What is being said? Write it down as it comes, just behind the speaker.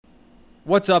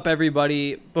What's up,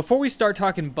 everybody? Before we start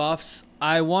talking Buffs,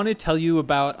 I want to tell you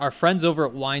about our friends over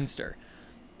at Winester.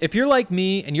 If you're like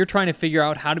me and you're trying to figure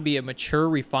out how to be a mature,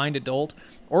 refined adult,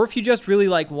 or if you just really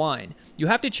like wine, you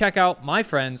have to check out my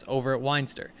friends over at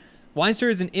Winester. Winester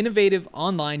is an innovative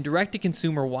online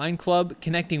direct-to-consumer wine club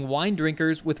connecting wine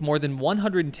drinkers with more than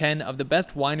 110 of the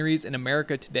best wineries in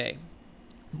America today.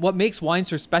 What makes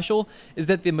Winester special is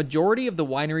that the majority of the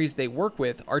wineries they work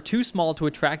with are too small to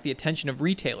attract the attention of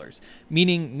retailers,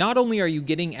 meaning not only are you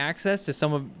getting access to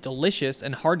some of delicious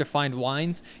and hard-to-find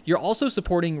wines, you're also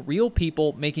supporting real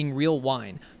people making real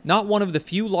wine, not one of the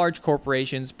few large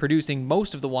corporations producing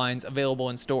most of the wines available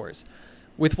in stores.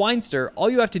 With Winester, all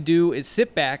you have to do is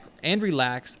sit back and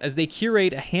relax as they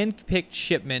curate a hand-picked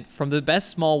shipment from the best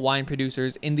small wine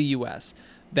producers in the U.S.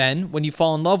 Then, when you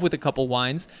fall in love with a couple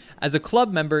wines, as a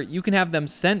club member, you can have them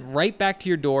sent right back to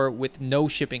your door with no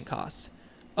shipping costs.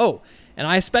 Oh, and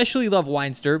I especially love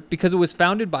Winester because it was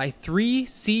founded by 3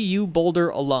 CU Boulder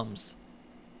alums.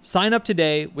 Sign up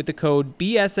today with the code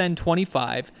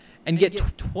BSN25 and get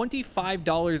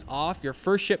 $25 off your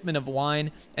first shipment of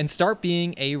wine and start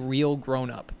being a real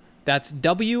grown-up. That's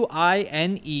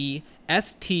WINESTYR.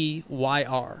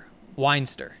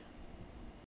 Winester.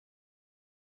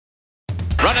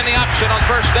 Running the option on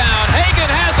first down. Hagan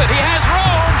has it. He has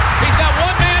room. He's got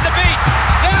one man to beat.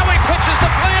 Now he pitches to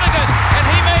Flanagan, and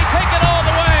he may take it all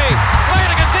the way.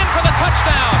 Flanagan's in for the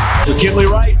touchdown. McKinley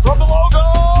Wright from the logo.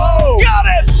 Oh, got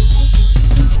it!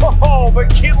 Oh,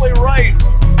 McKinley Wright.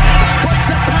 Breaks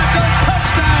a tackle.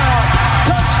 Touchdown.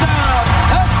 Touchdown.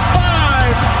 That's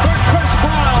 5 for Chris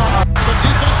Brown. The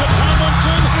defense of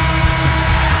Tomlinson.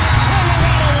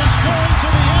 Colorado is going to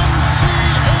the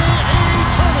NCAA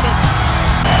tournament.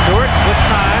 Stewart with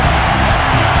time.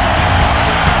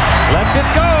 Lets it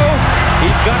go.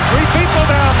 He's got 3 people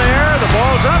down there. The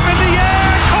ball's up in the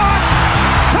air. Caught.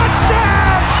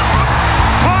 Touchdown.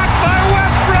 Caught by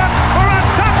Westbrook for a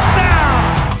touchdown.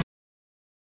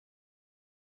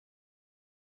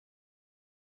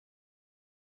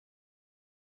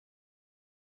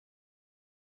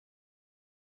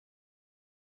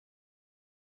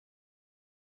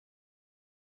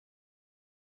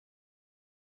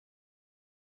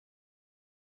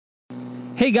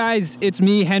 Hey guys, it's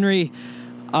me, Henry.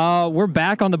 We're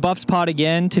back on the Buffs Pod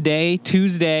again today,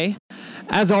 Tuesday.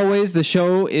 As always, the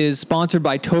show is sponsored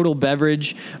by Total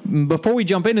Beverage. Before we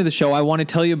jump into the show, I want to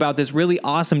tell you about this really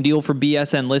awesome deal for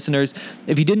BSN listeners.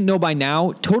 If you didn't know by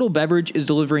now, Total Beverage is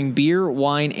delivering beer,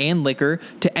 wine, and liquor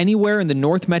to anywhere in the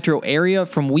North Metro area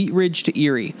from Wheat Ridge to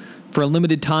Erie. For a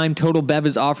limited time, Total Bev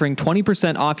is offering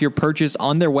 20% off your purchase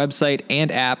on their website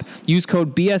and app. Use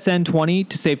code BSN20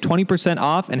 to save 20%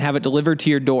 off and have it delivered to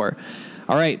your door.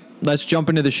 All right, let's jump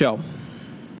into the show.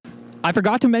 I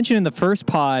forgot to mention in the first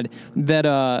pod that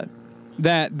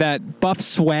that Buffs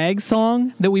swag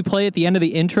song that we play at the end of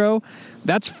the intro,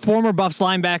 that's former Buffs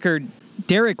linebacker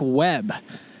Derek Webb.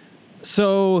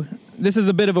 So this is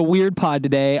a bit of a weird pod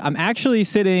today. I'm actually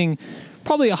sitting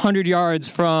probably 100 yards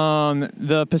from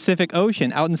the Pacific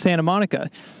Ocean out in Santa Monica.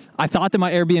 I thought that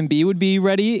my Airbnb would be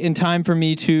ready in time for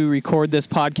me to record this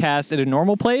podcast at a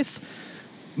normal place,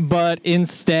 but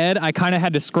instead I kind of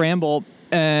had to scramble,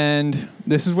 and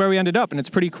this is where we ended up, and it's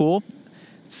pretty cool.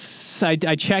 I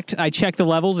checked the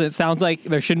levels, and it sounds like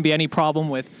there shouldn't be any problem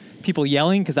with people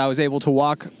yelling because I was able to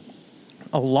walk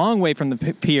a long way from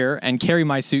the pier and carry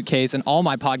my suitcase and all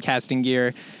my podcasting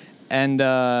gear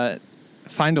and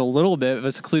find a little bit of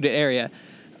a secluded area.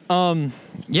 So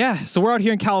we're out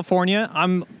here in California.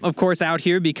 I'm, of course, out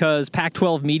here because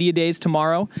Pac-12 Media Days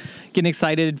tomorrow. Getting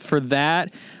excited for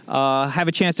that. Have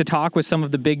a chance to talk with some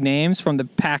of the big names from the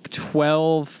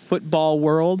Pac-12 football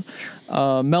world.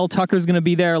 Mel Tucker's going to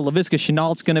be there. Laviska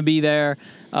Shenault's going to be there.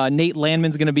 Nate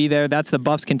Landman's going to be there. That's the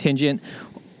Buffs contingent.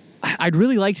 I'd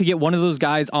really like to get one of those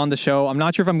guys on the show. I'm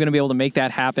not sure if I'm going to be able to make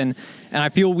that happen, and I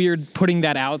feel weird putting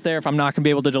that out there if I'm not going to be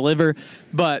able to deliver,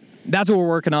 but that's what we're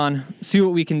working on. See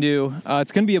what we can do.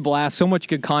 It's going to be a blast. So much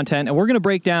good content, and we're going to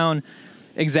break down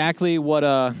exactly what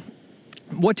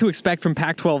to expect from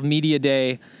Pac-12 Media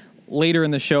Day later in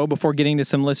the show before getting to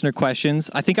some listener questions.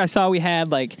 I think I saw we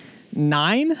had like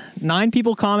nine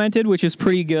people commented, which is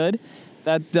pretty good.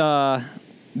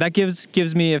 That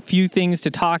gives me a few things to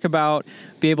talk about,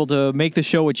 be able to make the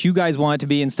show what you guys want it to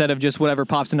be instead of just whatever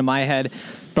pops into my head.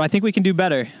 But I think we can do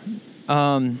better.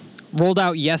 Rolled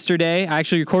out yesterday. I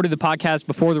actually recorded the podcast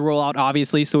before the rollout,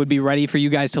 obviously, so it would be ready for you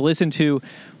guys to listen to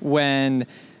when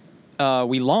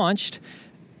we launched.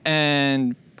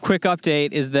 And quick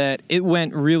update is that it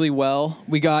went really well.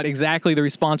 We got exactly the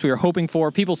response we were hoping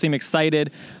for. People seem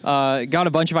excited. Got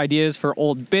a bunch of ideas for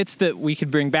old bits that we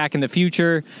could bring back in the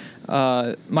future.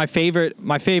 My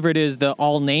favorite is the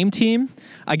all-name team.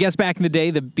 I guess back in the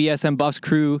day, the BSN Buffs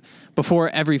crew, before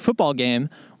every football game,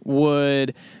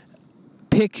 would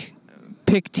pick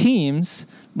teams,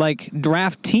 like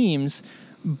draft teams,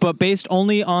 but based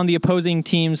only on the opposing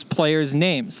team's players'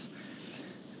 names.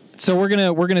 So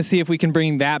we're gonna see if we can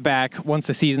bring that back once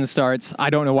the season starts.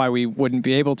 I don't know why we wouldn't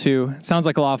be able to. Sounds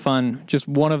like a lot of fun. Just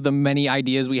one of the many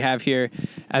ideas we have here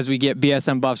as we get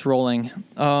BSN Buffs rolling.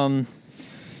 So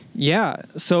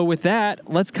with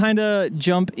that, let's kind of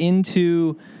jump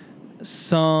into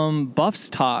some Buffs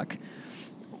talk.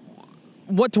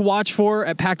 What to watch for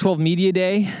at Pac-12 Media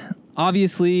Day?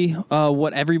 Obviously,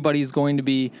 what everybody's going to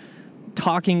be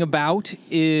talking about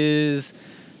is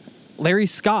Larry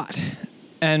Scott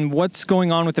and what's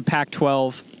going on with the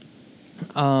Pac-12,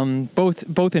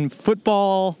 both in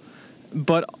football,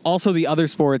 but also the other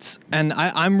sports. And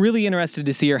I'm really interested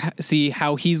to see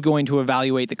how he's going to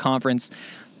evaluate the conference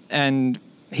and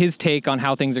his take on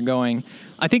how things are going.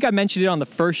 I think I mentioned it on the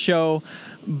first show,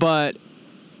 but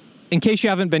in case you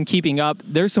haven't been keeping up,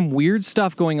 there's some weird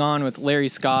stuff going on with Larry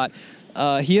Scott.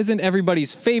 He isn't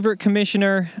everybody's favorite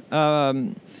commissioner,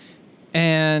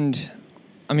 and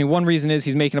I mean, one reason is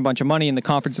he's making a bunch of money and the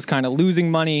conference is kind of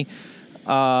losing money.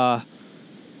 There's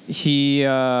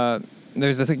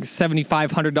this like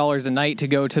 $7,500 a night to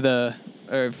go to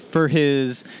for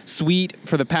his suite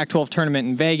for the Pac-12 tournament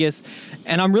in Vegas.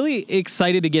 And I'm really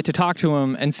excited to get to talk to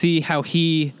him and see how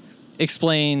he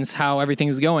explains how everything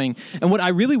is going. And what I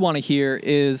really want to hear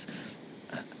is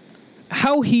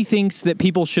how he thinks that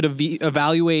people should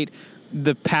evaluate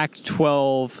the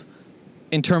Pac-12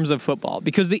 in terms of football,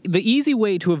 because the easy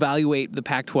way to evaluate the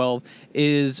Pac-12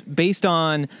 is based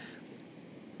on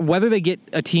whether they get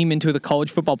a team into the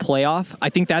college football playoff. I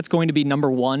think that's going to be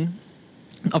number one,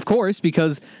 of course,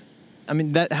 because I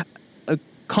mean that a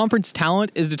conference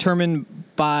talent is determined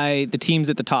by the teams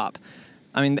at the top.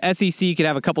 I mean, the SEC could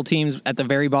have a couple teams at the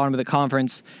very bottom of the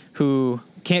conference who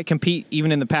can't compete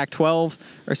even in the Pac-12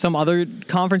 or some other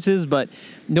conferences, but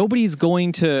nobody's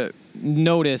going to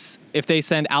notice if they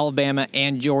send Alabama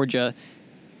and Georgia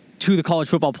to the college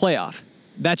football playoff.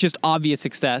 That's just obvious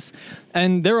success.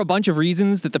 And there are a bunch of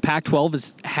reasons that the Pac-12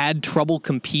 has had trouble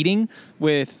competing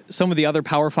with some of the other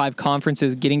Power 5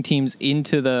 conferences getting teams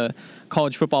into the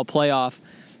college football playoff.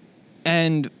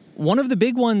 And one of the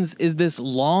big ones is this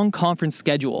long conference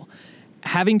schedule,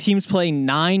 having teams play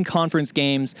 9 conference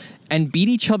games and beat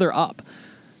each other up.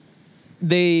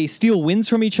 They steal wins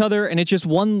from each other, and it's just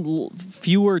one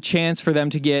fewer chance for them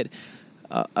to get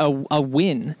a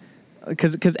win.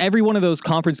 Because every one of those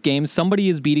conference games, somebody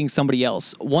is beating somebody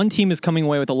else. One team is coming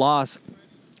away with a loss.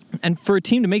 And for a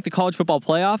team to make the college football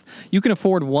playoff, you can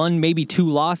afford 1, maybe 2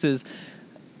 losses.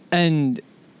 And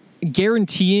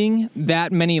guaranteeing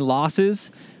that many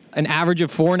losses, an average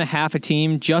of 4.5 a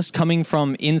team just coming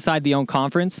from inside the own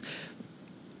conference,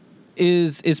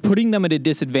 is putting them at a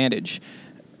disadvantage.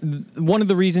 One of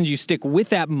the reasons you stick with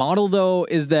that model, though,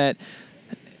 is that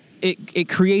it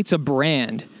creates a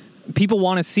brand. People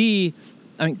want to see,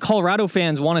 I mean, Colorado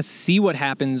fans want to see what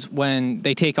happens when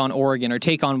they take on Oregon or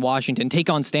take on Washington, take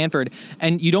on Stanford,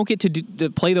 and you don't get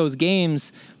to play those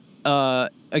games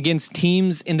against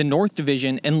teams in the North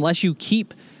Division unless you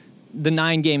keep the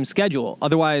 9-game schedule.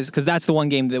 Otherwise, because that's the one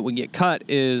game that would get cut,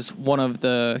 is one of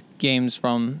the games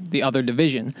from the other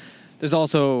division. There's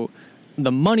also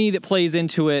the money that plays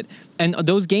into it, and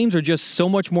those games are just so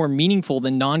much more meaningful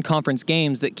than non-conference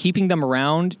games that keeping them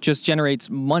around just generates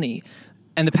money.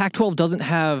 And the Pac-12 doesn't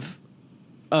have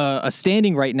a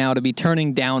standing right now to be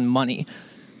turning down money.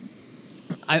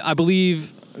 I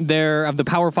believe they're, of the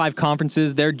Power 5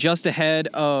 conferences, they're just ahead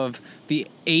of the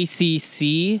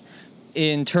ACC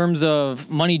in terms of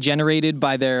money generated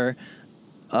by their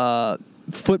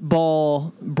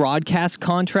football broadcast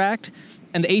contract.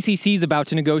 And the ACC is about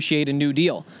to negotiate a new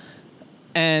deal.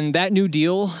 And that new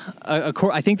deal,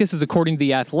 I think this is according to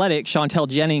The Athletic, Chantel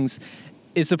Jennings,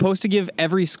 is supposed to give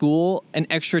every school an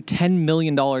extra $10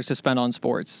 million to spend on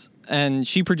sports. And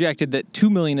she projected that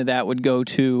 $2 million of that would go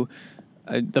to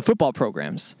the football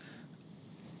programs.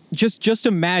 Just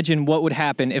imagine what would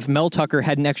happen if Mel Tucker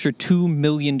had an extra $2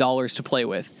 million to play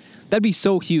with. That'd be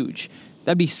so huge.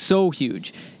 That'd be so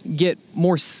huge. Get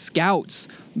more scouts,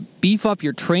 beef up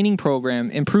your training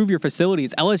program, improve your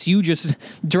facilities. LSU just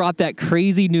dropped that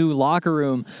crazy new locker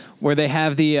room where they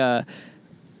have the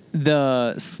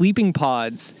sleeping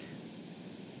pods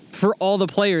for all the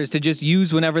players to just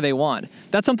use whenever they want.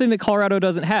 That's something that Colorado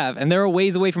doesn't have, and they're a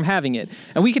ways away from having it.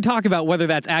 And we could talk about whether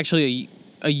that's actually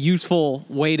a useful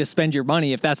way to spend your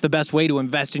money, if that's the best way to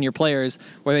invest in your players,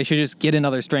 where they should just get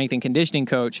another strength and conditioning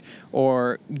coach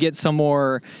or get some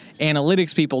more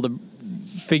analytics people to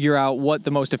figure out what the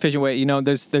most efficient way,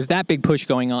 there's that big push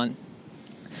going on.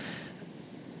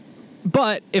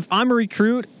 But if I'm a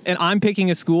recruit and I'm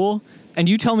picking a school and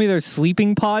you tell me there's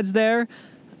sleeping pods there,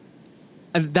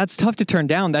 that's tough to turn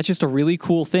down. That's just a really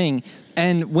cool thing.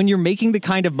 And when you're making the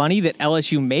kind of money that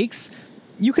LSU makes,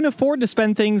 you can afford to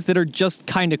spend things that are just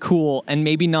kind of cool and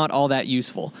maybe not all that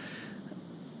useful.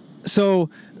 So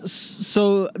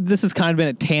this has kind of been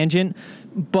a tangent,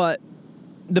 but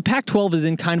the Pac-12 is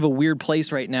in kind of a weird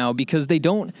place right now because they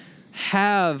don't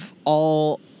have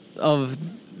all of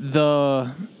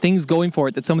the things going for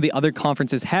it that some of the other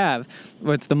conferences have.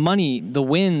 Where it's the money, the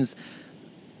wins.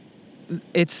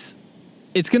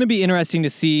 It's going to be interesting to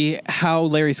see how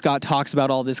Larry Scott talks about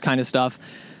all this kind of stuff.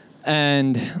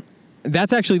 And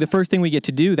that's actually the first thing we get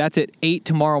to do. That's at 8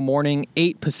 tomorrow morning,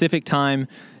 8 Pacific time,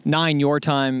 9 your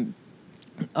time.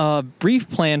 Brief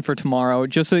plan for tomorrow,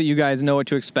 just so that you guys know what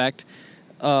to expect.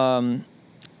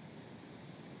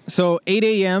 So 8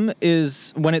 a.m.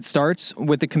 is when it starts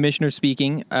with the commissioner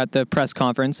speaking at the press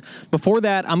conference. Before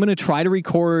that, I'm going to try to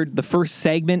record the first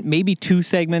segment, maybe 2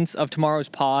 segments of tomorrow's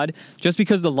pod, just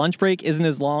because the lunch break isn't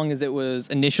as long as it was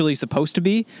initially supposed to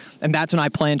be. And that's when I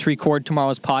plan to record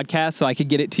tomorrow's podcast, so I could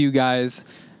get it to you guys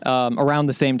around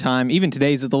the same time. Even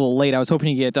today's is a little late. I was hoping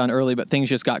to get it done early, but things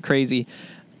just got crazy.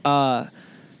 So,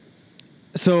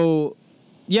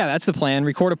 yeah, that's the plan.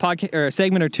 Record a podcast or a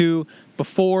segment or 2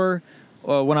 before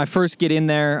when I first get in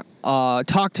there,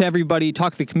 talk to everybody,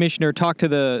 talk to the commissioner, talk to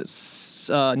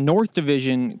the North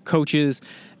Division coaches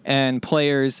and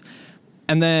players,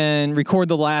 and then record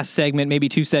the last segment, maybe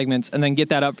 2 segments, and then get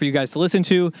that up for you guys to listen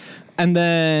to. And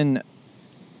then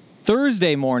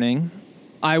Thursday morning,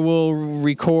 I will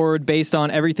record based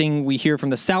on everything we hear from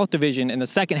the South Division in the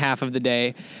second half of the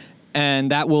day,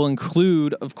 and that will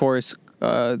include, of course,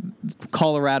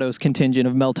 Colorado's contingent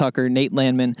of Mel Tucker, Nate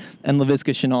Landman, and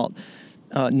Laviska Shenault.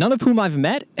 None of whom I've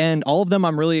met, and all of them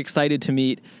I'm really excited to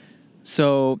meet.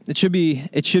 So it should be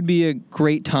a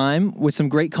great time with some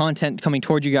great content coming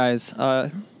towards you guys.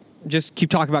 Just keep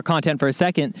talking about content for a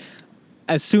second.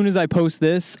 As soon as I post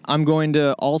this, I'm going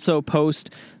to also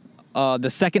post the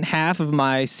second half of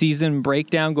my season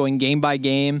breakdown, going game by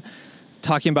game,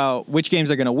 talking about which games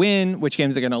are going to win, which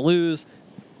games are going to lose.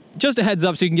 Just a heads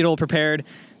up so you can get a little prepared.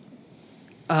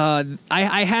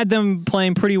 I had them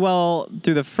playing pretty well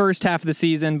through the first half of the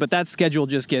season, but that schedule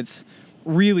just gets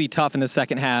really tough in the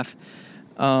second half.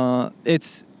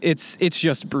 It's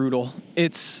just brutal.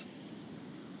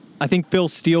 I think Phil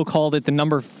Steele called it the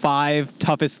number 5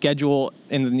 toughest schedule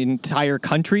in the entire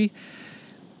country.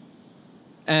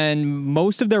 And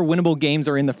most of their winnable games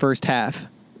are in the first half.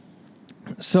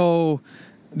 So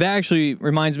that actually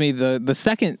reminds me, the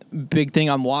second big thing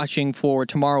I'm watching for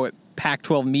tomorrow at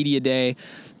Pac-12 Media Day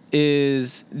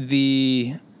is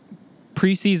the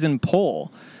preseason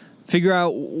poll. Figure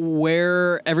out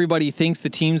where everybody thinks the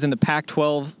teams in the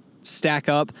Pac-12 stack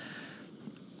up.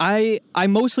 I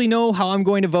mostly know how I'm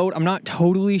going to vote. I'm not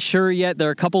totally sure yet. There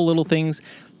are a couple little things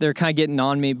that are kind of getting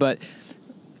on me, but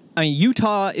I mean,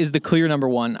 Utah is the clear number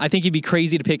 1. I think you'd be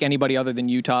crazy to pick anybody other than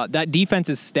Utah. That defense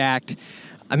is stacked.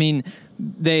 I mean,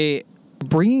 they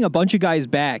bringing a bunch of guys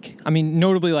back. I mean,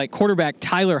 notably like quarterback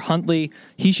Tyler Huntley.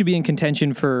 He should be in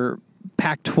contention for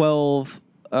Pac-12,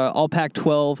 all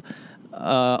Pac-12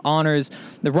 honors.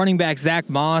 The running back Zach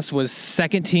Moss was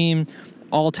second team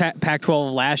all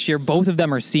Pac-12 last year. Both of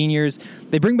them are seniors.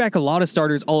 They bring back a lot of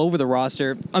starters all over the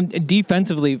roster.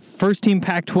 Defensively, first team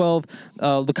Pac-12,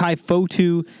 Lukai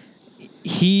Fotu,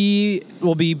 he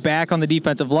will be back on the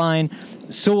defensive line.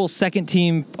 So will second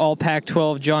team all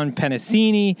Pac-12 John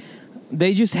Penasini.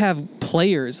 They just have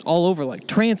players all over, like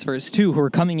transfers too, who are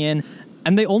coming in.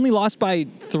 And they only lost by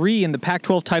 3 in the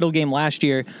Pac-12 title game last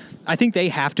year. I think they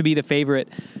have to be the favorite.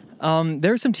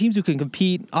 There are some teams who can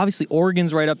compete. Obviously,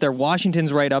 Oregon's right up there.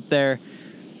 Washington's right up there.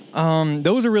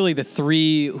 Those are really the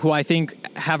 3 who I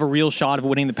think have a real shot of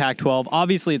winning the Pac-12.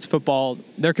 Obviously, it's football.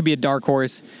 There could be a dark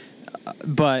horse.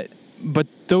 But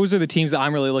those are the teams that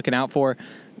I'm really looking out for.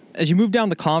 As you move down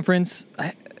the conference,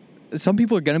 some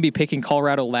people are going to be picking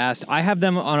Colorado last. I have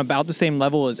them on about the same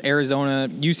level as Arizona,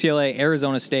 UCLA,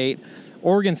 Arizona State.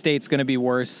 Oregon State's going to be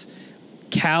worse.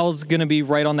 Cal's going to be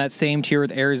right on that same tier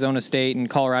with Arizona State and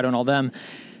Colorado and all them.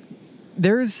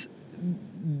 There's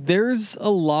a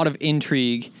lot of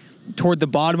intrigue toward the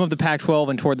bottom of the Pac-12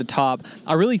 and toward the top.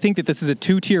 I really think that this is a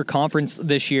two-tier conference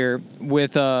this year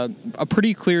with a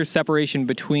pretty clear separation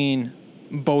between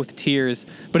both tiers.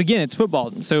 But again, it's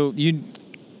football, so you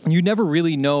never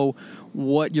really know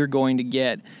what you're going to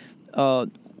get.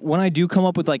 When I do come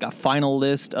up with like a final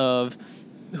list of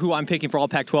who I'm picking for all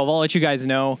Pac-12, I'll let you guys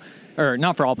know, or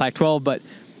not for all Pac-12, but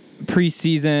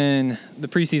the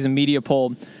preseason media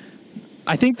poll.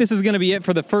 I think this is going to be it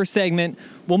for the first segment.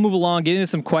 We'll move along, get into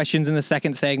some questions in the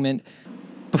second segment.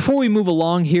 Before we move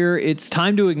along here, it's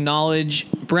time to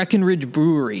acknowledge Breckenridge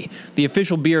Brewery, the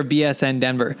official beer of BSN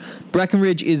Denver.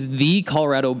 Breckenridge is the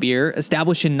Colorado beer,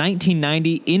 established in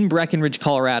 1990 in Breckenridge,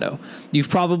 Colorado. You've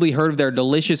probably heard of their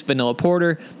delicious vanilla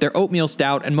porter, their oatmeal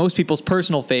stout, and most people's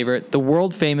personal favorite, the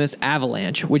world-famous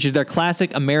Avalanche, which is their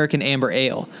classic American amber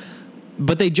ale.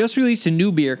 But they just released a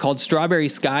new beer called Strawberry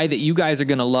Sky that you guys are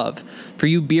going to love. For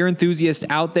you beer enthusiasts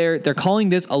out there, they're calling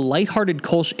this a lighthearted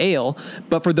Kolsch ale,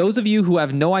 but for those of you who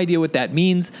have no idea what that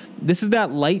means, this is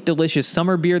that light, delicious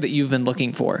summer beer that you've been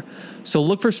looking for. So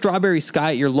look for Strawberry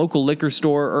Sky at your local liquor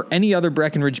store or any other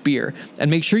Breckenridge beer, and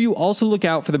make sure you also look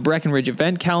out for the Breckenridge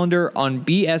event calendar on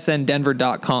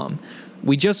bsndenver.com.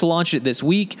 We just launched it this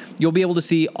week. You'll be able to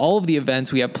see all of the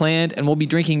events we have planned, and we'll be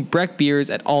drinking Breck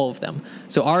beers at all of them.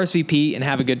 So RSVP and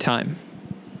have a good time.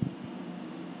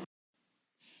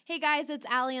 Hey guys, it's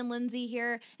Allie and Lindsay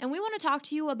here, and we want to talk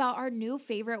to you about our new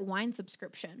favorite wine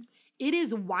subscription. It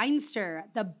is Winester.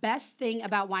 The best thing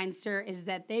about Winester is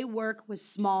that they work with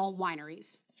small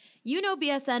wineries. You know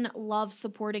BSN loves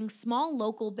supporting small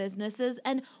local businesses,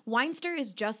 and Winester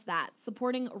is just that,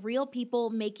 supporting real people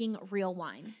making real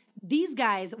wine. These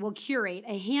guys will curate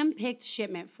a hand-picked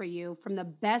shipment for you from the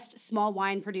best small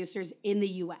wine producers in the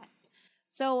U.S.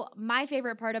 So my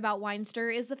favorite part about Winester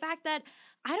is the fact that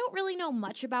I don't really know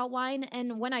much about wine,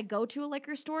 and when I go to a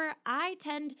liquor store, I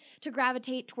tend to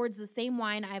gravitate towards the same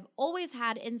wine I've always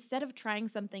had instead of trying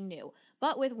something new.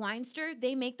 But with Winester,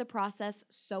 they make the process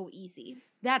so easy.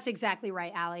 That's exactly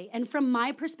right, Allie. And from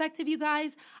my perspective, you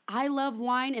guys, I love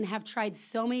wine and have tried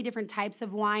so many different types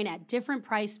of wine at different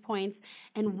price points.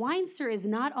 And Winester is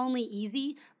not only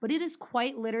easy, but it is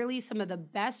quite literally some of the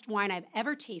best wine I've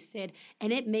ever tasted,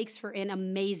 and it makes for an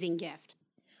amazing gift.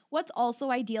 What's also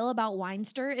ideal about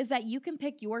Winester is that you can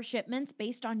pick your shipments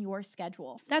based on your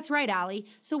schedule. That's right, Allie.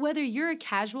 So whether you're a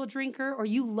casual drinker or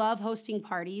you love hosting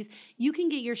parties, you can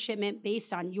get your shipment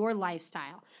based on your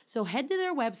lifestyle. So head to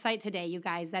their website today, you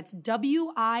guys. That's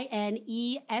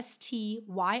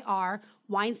WINESTYR,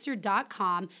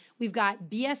 Winester.com. We've got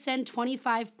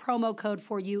BSN25 promo code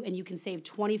for you, and you can save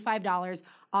 $25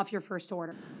 off your first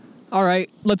order. All right,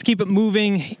 let's keep it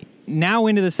moving. Now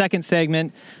into the second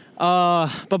segment.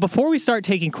 But before we start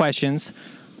taking questions,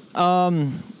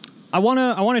 I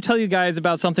want to tell you guys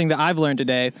about something that I've learned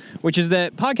today, which is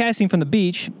that podcasting from the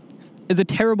beach is a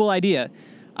terrible idea.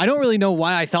 I don't really know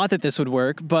why I thought that this would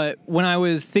work, but when I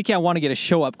was thinking I want to get a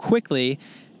show up quickly,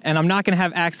 and I'm not going to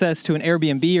have access to an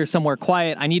Airbnb or somewhere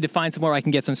quiet, I need to find somewhere I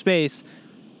can get some space.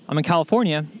 I'm in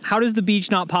California. How does the beach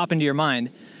not pop into your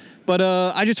mind? But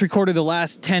I just recorded the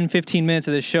last 10, 15 minutes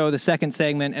of this show, the second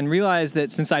segment, and realized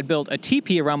that since I built a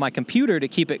teepee around my computer to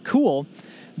keep it cool,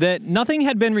 that nothing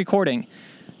had been recording.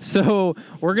 So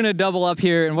we're going to double up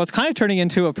here, and what's kind of turning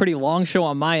into a pretty long show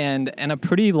on my end and a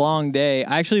pretty long day.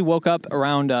 I actually woke up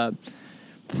around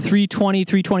 3:20,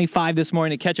 3:25 this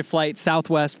morning to catch a flight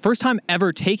Southwest. First time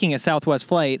ever taking a Southwest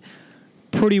flight.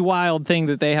 Pretty wild thing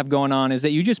that they have going on is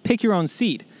that you just pick your own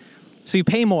seat. So you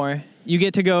pay more. You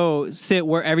get to go sit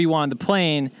wherever you want on the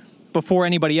plane before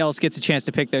anybody else gets a chance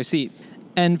to pick their seat.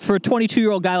 And for a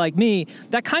 22-year-old guy like me,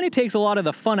 that kind of takes a lot of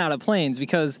the fun out of planes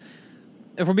because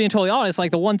if we're being totally honest, like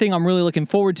the one thing I'm really looking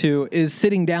forward to is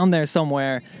sitting down there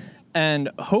somewhere and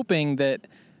hoping that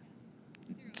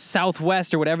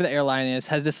Southwest or whatever the airline is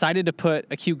has decided to put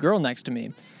a cute girl next to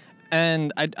me.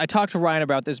 And I talked to Ryan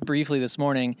about this briefly this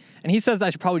morning, and he says that I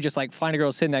should probably just like find a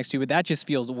girl to sit next to, but that just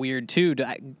feels weird too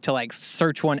to like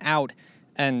search one out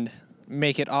and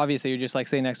make it obvious that you're just like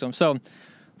sitting next to him. So a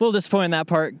little disappointed in that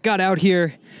part. Got out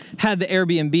here, had the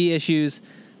Airbnb issues,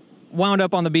 wound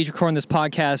up on the beach recording this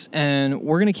podcast, and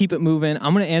we're gonna keep it moving.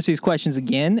 I'm gonna answer these questions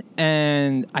again,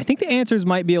 and I think the answers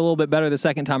might be a little bit better the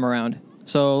second time around.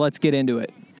 So let's get into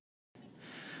it.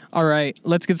 All right,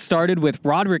 let's get started with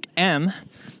Roderick M.,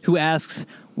 who asks,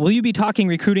 will you be talking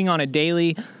recruiting on a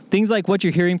daily? Things like what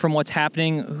you're hearing from what's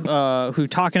happening, who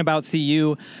talking about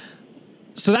CU.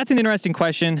 So that's an interesting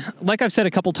question. Like I've said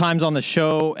a couple times on the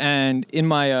show and in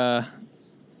my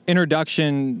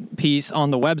introduction piece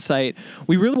on the website,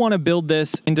 we really want to build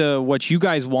this into what you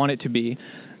guys want it to be.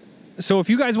 So if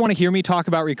you guys want to hear me talk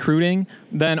about recruiting,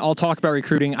 then I'll talk about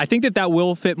recruiting. I think that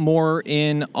will fit more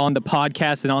in on the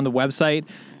podcast than on the website,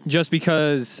 just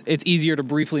because it's easier to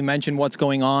briefly mention what's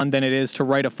going on than it is to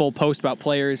write a full post about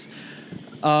players.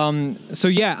 So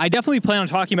yeah, I definitely plan on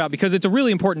talking about, because it's a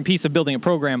really important piece of building a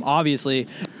program, obviously,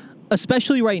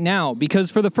 especially right now,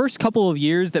 because for the first couple of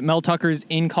years that Mel Tucker's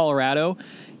in Colorado,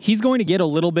 he's going to get a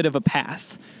little bit of a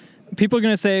pass. People are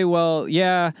going to say, well,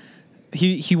 yeah,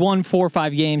 he won 4 or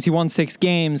 5 games, he won 6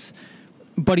 games,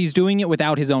 but he's doing it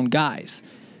without his own guys.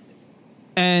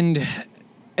 And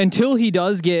until he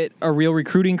does get a real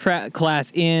recruiting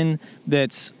class in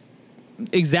that's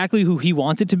exactly who he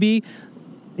wants it to be,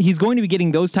 he's going to be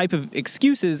getting those type of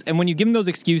excuses. And when you give him those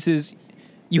excuses,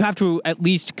 you have to at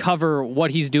least cover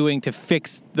what he's doing to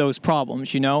fix those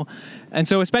problems, you know? And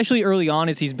so especially early on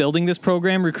as he's building this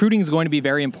program, recruiting is going to be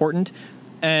very important.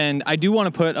 And I do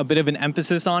want to put a bit of an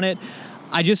emphasis on it.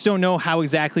 I just don't know how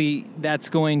exactly that's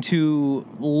going to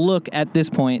look at this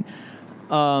point.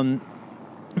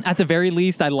 At the very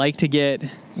least, I'd like to get,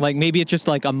 like, maybe it's just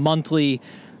like a monthly,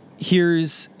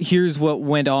 here's what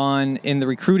went on in the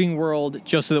recruiting world,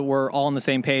 just so that we're all on the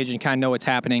same page and kind of know what's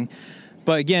happening.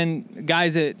 But again,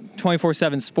 guys at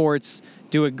 24/7 Sports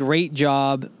do a great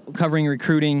job covering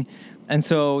recruiting, and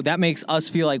so that makes us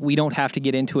feel like we don't have to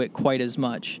get into it quite as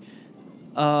much.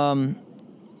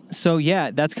 So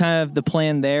yeah, that's kind of the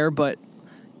plan there, but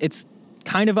it's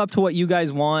kind of up to what you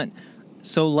guys want.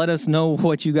 So let us know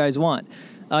what you guys want.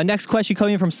 Next question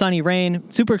coming from Sunny Rain.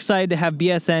 Super excited to have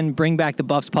BSN bring back the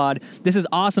Buffs pod. This is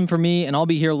awesome for me, and I'll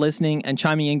be here listening and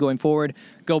chiming in going forward.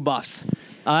 Go Buffs.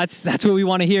 That's what we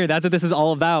want to hear. That's what this is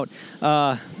all about.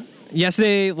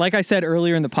 Yesterday, like I said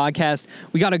earlier in the podcast,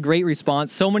 we got a great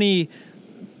response. So many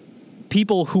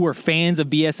people who were fans of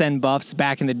BSN Buffs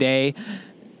back in the day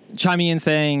chiming in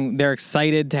saying they're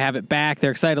excited to have it back.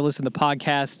 They're excited to listen to the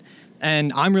podcast.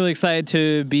 And I'm really excited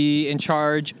to be in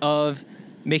charge of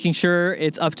making sure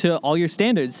it's up to all your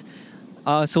standards.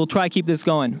 So we'll try to keep this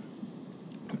going.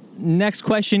 Next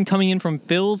question coming in from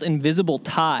Phil's Invisible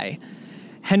Tie.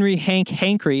 Henry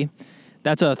Hankry.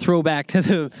 That's a throwback to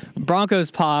the Broncos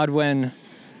pod when...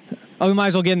 Oh, we might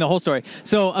as well get in the whole story.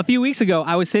 So a few weeks ago,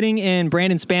 I was sitting in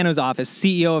Brandon Spano's office,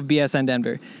 CEO of BSN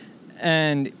Denver.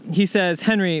 And he says,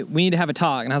 Henry, we need to have a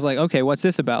talk. And I was like, okay, what's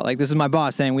this about? Like, this is my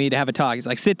boss saying we need to have a talk. He's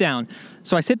like, sit down.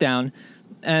 So I sit down,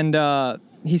 and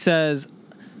he says,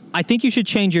 I think you should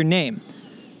change your name.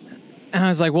 And I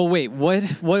was like, well, wait, what,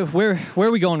 where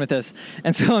are we going with this?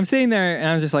 And so I'm sitting there, and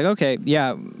I was just like, okay,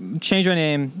 yeah, change my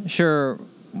name. Sure,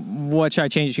 what should I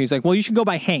change it to? He's like, well, you should go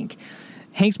by Hank.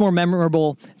 Hank's more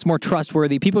memorable. It's more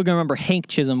trustworthy. People are going to remember Hank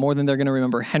Chisholm more than they're going to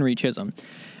remember Henry Chisholm.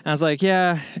 And I was like,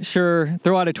 yeah, sure,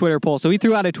 throw out a Twitter poll. So he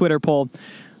threw out a Twitter poll.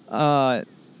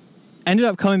 Ended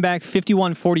up coming back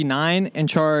 51-49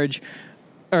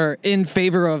 in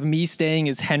favor of me staying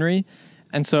as Henry.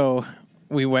 And so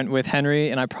we went with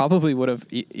Henry, and I probably would have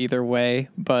either way,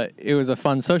 but it was a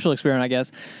fun social experiment, I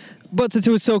guess. But since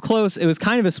it was so close, it was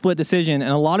kind of a split decision,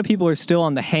 and a lot of people are still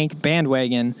on the Hank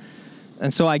bandwagon.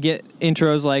 And so I get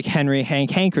intros like Henry, Hank,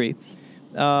 Hankry.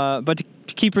 But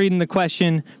to keep reading the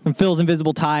question from Phil's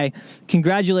Invisible Tie,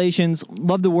 congratulations.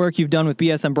 Love the work you've done with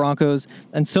BSN Broncos,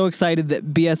 and so excited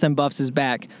that BSN Buffs is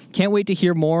back. Can't wait to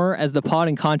hear more as the pod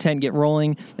and content get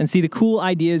rolling and see the cool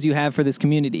ideas you have for this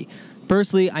community.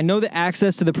 Firstly, I know that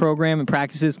access to the program and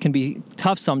practices can be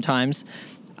tough sometimes.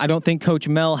 I don't think Coach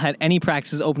Mel had any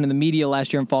practices open to the media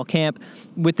last year in fall camp.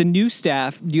 With the new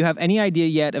staff, do you have any idea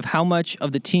yet of how much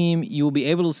of the team you will be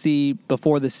able to see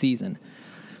before the season?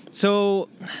 So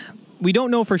we don't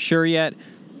know for sure yet.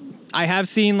 I have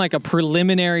seen like a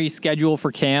preliminary schedule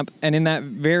for camp, and in that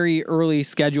very early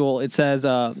schedule, it says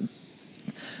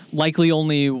likely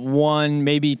only 1,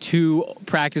 maybe 2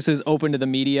 practices open to the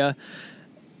media.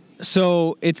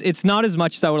 So it's not as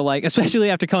much as I would have liked, especially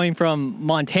after coming from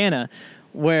Montana,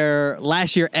 where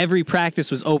last year every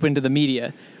practice was open to the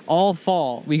media. All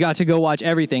fall, we got to go watch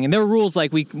everything. And there were rules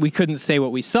like we couldn't say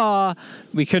what we saw.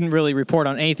 We couldn't really report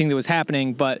on anything that was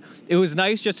happening. But it was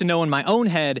nice just to know in my own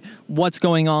head what's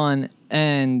going on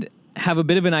and have a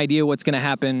bit of an idea what's going to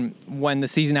happen when the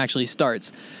season actually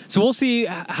starts. So we'll see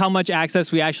how much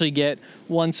access we actually get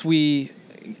once we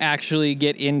actually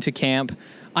get into camp.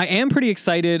 I am pretty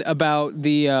excited about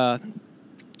the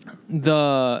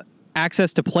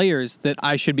access to players that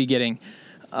I should be getting.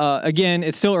 Again,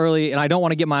 it's still early, and I don't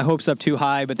want to get my hopes up too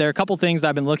high, but there are a couple things that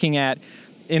I've been looking at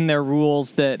in their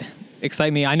rules that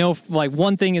excite me. I know, like,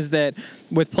 one thing is that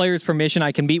with players' permission,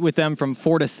 I can meet with them from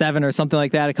 4 to 7 or something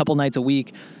like that a couple nights a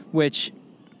week, which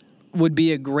would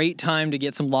be a great time to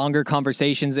get some longer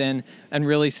conversations in and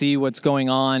really see what's going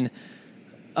on.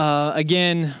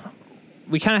 Again,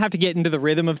 we kind of have to get into the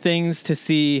rhythm of things to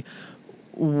see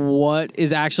what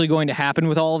is actually going to happen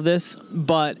with all of this.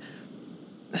 But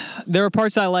there are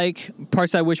parts I like,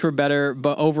 parts I wish were better,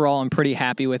 but overall I'm pretty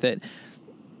happy with it.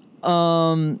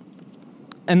 And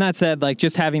that said, like,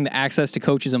 just having the access to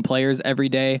coaches and players every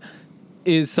day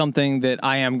is something that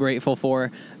I am grateful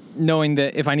for, knowing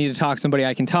that if I need to talk to somebody,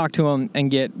 I can talk to them and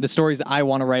get the stories that I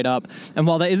want to write up. And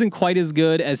while that isn't quite as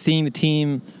good as seeing the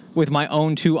team with my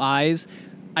own two eyes,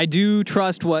 I do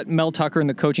trust what Mel Tucker and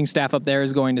the coaching staff up there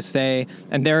is going to say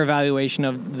and their evaluation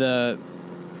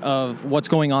of what's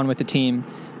going on with the team.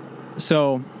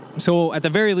 So at the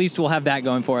very least, we'll have that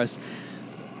going for us.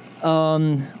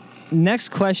 Next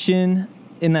question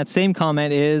in that same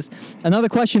comment is another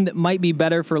question that might be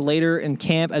better for later in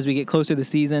camp as we get closer to the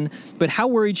season, but how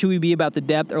worried should we be about the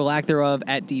depth or lack thereof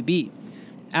at DB?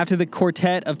 After the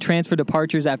quartet of transfer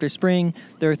departures after spring,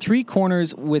 there are 3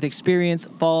 corners with experience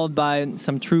followed by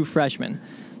some true freshmen.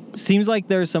 Seems like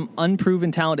there's some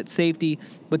unproven talent at safety,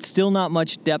 but still not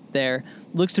much depth there.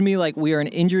 Looks to me like we are an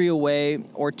injury away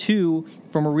or 2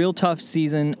 from a real tough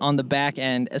season on the back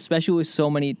end, especially with so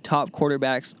many top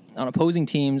quarterbacks on opposing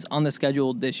teams on the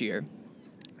schedule this year.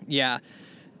 Yeah,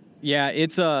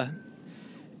 it's a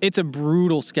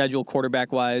brutal schedule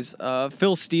quarterback-wise.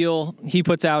 Phil Steele, he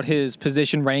puts out his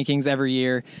position rankings every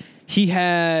year. He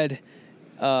had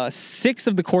 6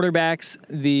 of the quarterbacks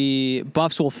the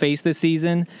Buffs will face this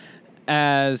season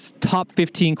as top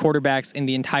 15 quarterbacks in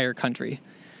the entire country.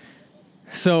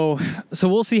 So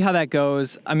we'll see how that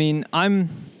goes. I mean, college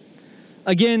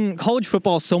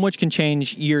football, so much can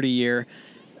change year to year.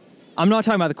 I'm not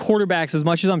talking about the quarterbacks as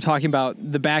much as I'm talking about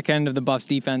the back end of the Buffs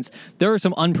defense. There are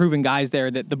some unproven guys there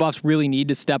that the Buffs really need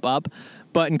to step up.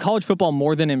 But in college football,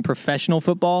 more than in professional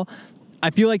football, I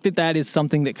feel like that is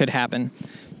something that could happen.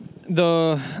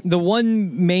 The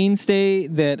one mainstay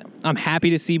that I'm happy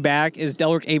to see back is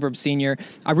Delrick Abrams Sr.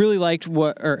 I really liked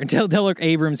Delrick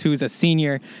Abrams, who's a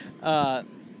senior. I'm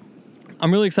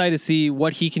really excited to see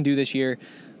what he can do this year.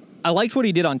 I liked what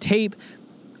he did on tape.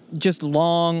 Just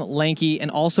long, lanky,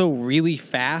 and also really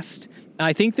fast. And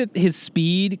I think that his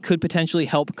speed could potentially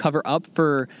help cover up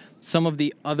for some of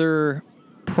the other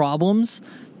problems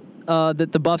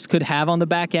that the Buffs could have on the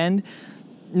back end.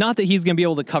 Not that he's going to be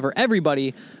able to cover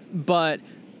everybody, but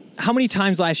how many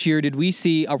times last year did we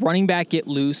see a running back get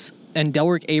loose and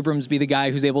Delrick Abrams be the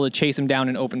guy who's able to chase him down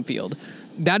in open field?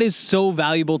 That is so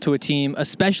valuable to a team,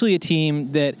 especially a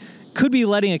team that could be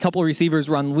letting a couple of receivers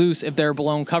run loose if they're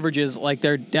blown coverages, like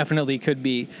there definitely could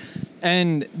be.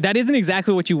 And that isn't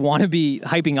exactly what you want to be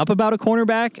hyping up about a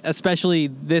cornerback, especially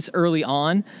this early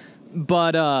on.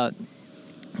 But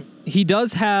he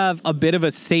does have a bit of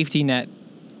a safety net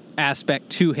aspect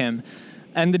to him.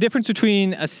 And the difference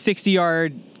between a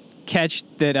 60-yard catch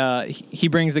that he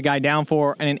brings the guy down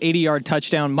for and an 80-yard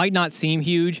touchdown might not seem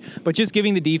huge, but just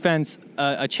giving the defense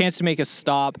a chance to make a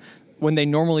stop when they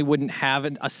normally wouldn't have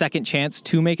a second chance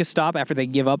to make a stop after they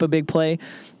give up a big play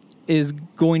is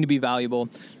going to be valuable.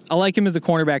 I like him as a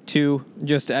cornerback too,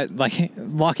 just like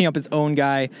locking up his own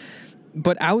guy.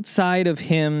 But outside of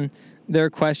him, there are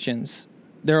questions.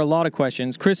 There are a lot of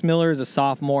questions. Chris Miller is a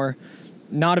sophomore,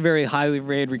 not a very highly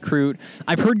rated recruit.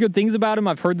 I've heard good things about him.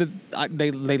 I've heard that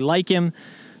they like him,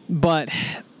 but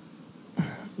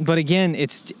again,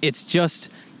 it's just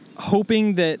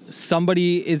hoping that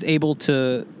somebody is able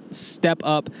to step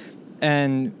up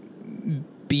and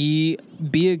be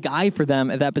a guy for them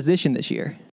at that position this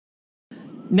year.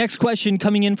 Next question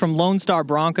coming in from Lone Star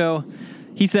Bronco.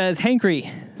 He says, Hankry,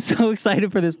 so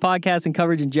excited for this podcast and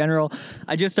coverage in general.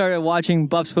 I just started watching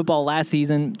Buffs football last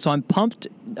season, so I'm pumped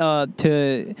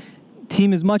to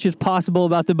team as much as possible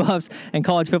about the Buffs and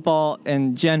college football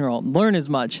in general. Learn as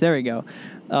much. There we go.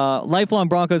 Lifelong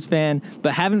Broncos fan,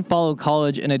 but haven't followed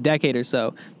college in a decade or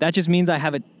so. That just means I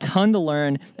have a ton to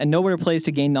learn and no better place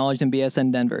to gain knowledge than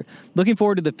BSN Denver. Looking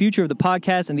forward to the future of the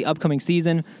podcast and the upcoming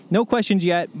season. No questions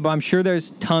yet, but I'm sure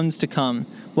there's tons to come.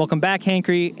 Welcome back,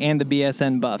 Hankry and the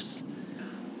BSN Buffs.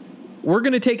 We're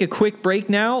going to take a quick break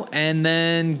now and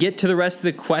then get to the rest of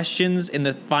the questions in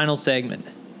the final segment.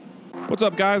 What's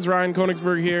up, guys? Ryan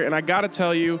Konigsberg here, and I got to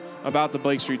tell you about the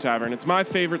Blake Street Tavern. It's my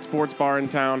favorite sports bar in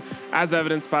town, as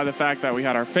evidenced by the fact that we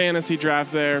had our fantasy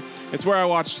draft there. It's where I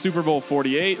watched Super Bowl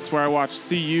 48. It's where I watched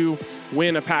CU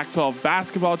win a Pac-12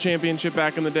 basketball championship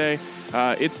back in the day.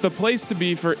 It's the place to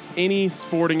be for any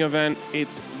sporting event.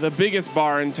 It's the biggest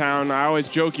bar in town. I always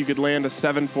joke you could land a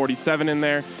 747 in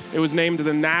there. It was named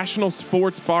the National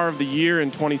Sports Bar of the Year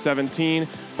in 2017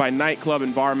 by Nightclub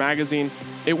and Bar Magazine.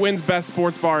 It wins Best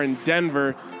Sports Bar in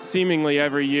Denver seemingly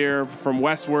every year from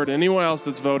Westward. Anyone else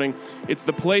that's voting, it's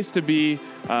the place to be.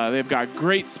 They've got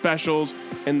great specials,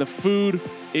 and the food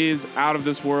is out of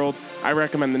this world. I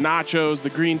recommend the nachos, the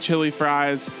green chili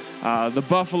fries, the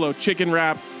buffalo chicken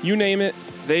wrap. You name it,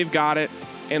 they've got it.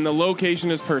 And the location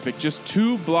is perfect, just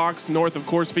 2 blocks north of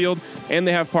Coors Field, and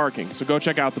they have parking. So go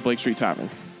check out the Blake Street Tavern.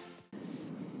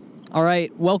 All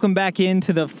right, welcome back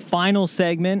into the final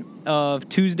segment of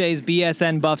Tuesday's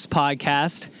BSN Buffs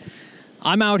podcast.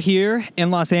 I'm out here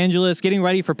in Los Angeles getting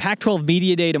ready for Pac-12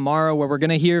 Media Day tomorrow, where we're going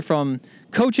to hear from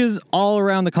coaches all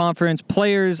around the conference,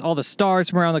 players, all the stars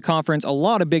from around the conference, a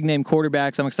lot of big-name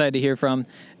quarterbacks I'm excited to hear from,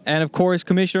 and, of course,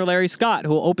 Commissioner Larry Scott,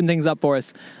 who will open things up for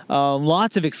us.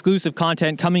 Lots of exclusive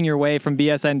content coming your way from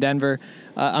BSN Denver.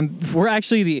 We're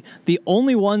actually the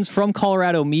only ones from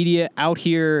Colorado media out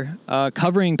here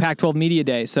covering Pac-12 Media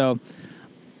Day, so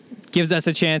gives us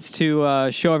a chance to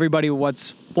show everybody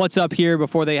what's up here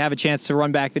before they have a chance to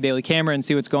run back the daily camera and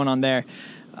see what's going on there.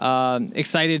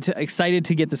 Excited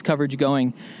to get this coverage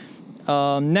going.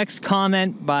 Next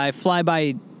comment by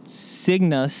Flyby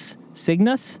Cygnus.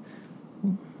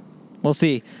 We'll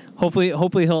see.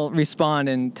 Hopefully he'll respond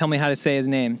and tell me how to say his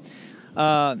name.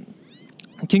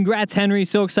 Congrats, Henry.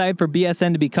 So excited for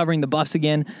BSN to be covering the Buffs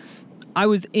again. I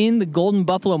was in the Golden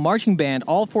Buffalo Marching Band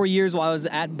all 4 years while I was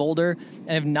at Boulder and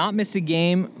have not missed a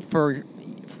game for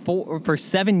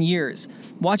 7 years.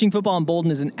 Watching football in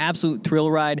Bolden is an absolute thrill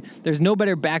ride. There's no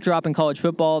better backdrop in college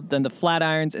football than the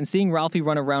Flatirons, and seeing Ralphie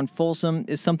run around Folsom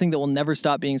is something that will never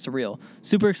stop being surreal.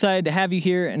 Super excited to have you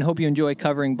here and hope you enjoy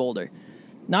covering Boulder.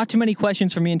 Not too many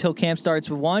questions for me until camp starts,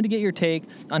 but wanted to get your take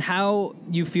on how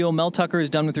you feel Mel Tucker has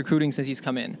done with recruiting since he's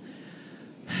come in.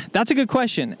 That's a good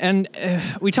question, and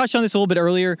we touched on this a little bit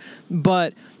earlier,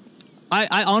 but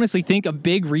I honestly think a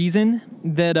big reason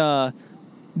that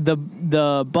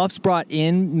the Buffs brought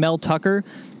in Mel Tucker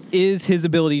is his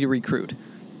ability to recruit.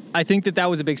 I think that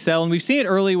was a big sell, and we've seen it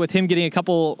early with him getting a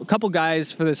couple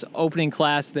guys for this opening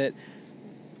class that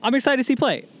I'm excited to see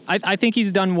play. I think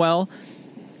he's done well.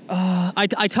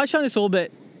 I touched on this a little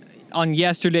bit on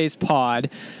yesterday's pod,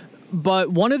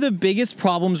 but one of the biggest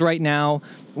problems right now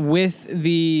with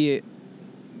the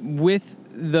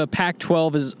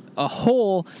Pac-12 as a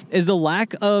whole is the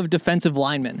lack of defensive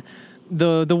linemen.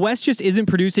 The West just isn't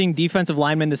producing defensive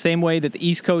linemen the same way that the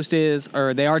East Coast is,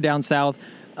 or they are down south.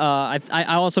 I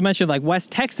also mentioned like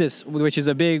West Texas, which is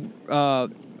a big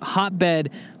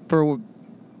hotbed for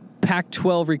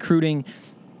Pac-12 recruiting,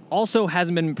 also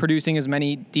hasn't been producing as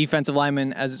many defensive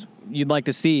linemen as you'd like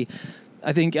to see.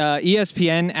 I think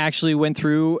ESPN actually went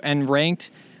through and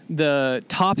ranked the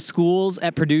top schools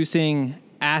at producing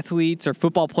athletes or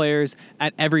football players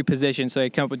at every position. So they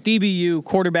come up with DBU,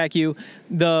 quarterback U.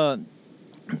 In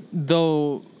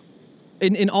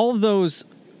all of those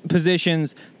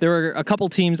positions, there were a couple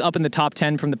teams up in the top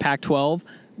 10 from the Pac-12,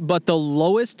 but the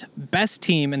lowest, best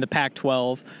team in the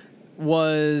Pac-12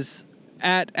 was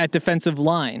at defensive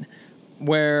line,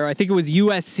 where I think it was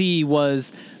USC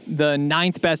was the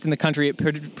 9th best in the country at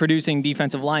producing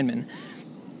defensive linemen.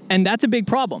 And that's a big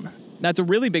problem. That's a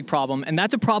really big problem, and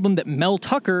that's a problem that Mel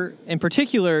Tucker, in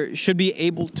particular, should be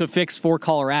able to fix for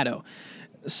Colorado.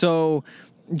 So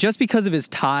just because of his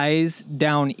ties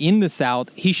down in the South,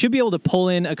 he should be able to pull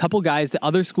in a couple guys that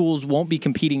other schools won't be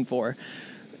competing for.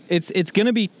 It's going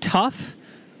to be tough,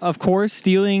 of course,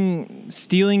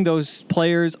 stealing those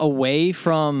players away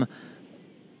from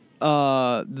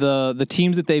the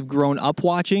teams that they've grown up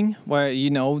watching, where,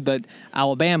 the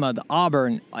Alabama, the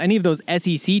Auburn, any of those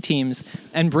SEC teams,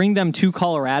 and bring them to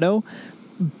Colorado.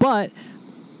 But,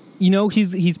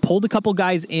 he's pulled a couple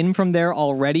guys in from there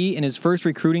already in his first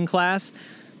recruiting class,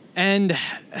 and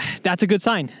that's a good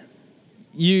sign.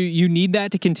 You need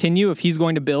that to continue if he's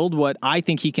going to build what I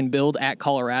think he can build at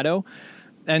Colorado.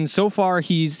 And so far,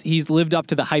 he's lived up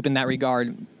to the hype in that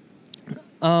regard.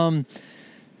 A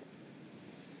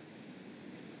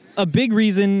big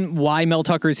reason why Mel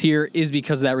Tucker's here is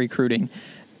because of that recruiting.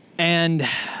 And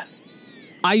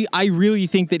I really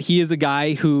think that he is a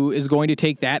guy who is going to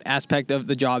take that aspect of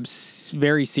the job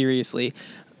very seriously.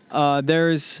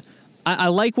 I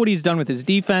like what he's done with his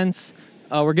defense.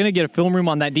 We're going to get a film room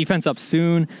on that defense up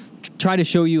soon, try to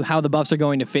show you how the Buffs are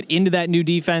going to fit into that new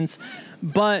defense.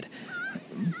 But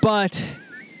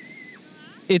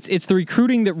it's the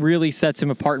recruiting that really sets him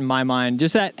apart in my mind.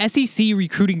 Just that SEC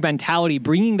recruiting mentality,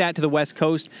 bringing that to the West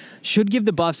Coast, should give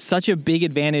the Buffs such a big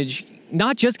advantage,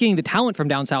 not just getting the talent from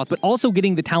down south, but also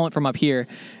getting the talent from up here.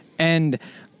 And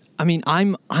I mean,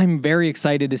 I'm very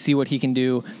excited to see what he can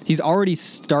do. He's already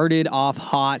started off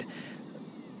hot.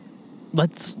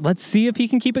 Let's see if he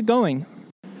can keep it going.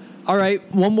 All right,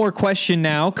 one more question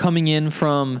now coming in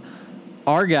from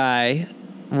our guy,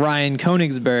 Ryan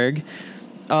Konigsberg.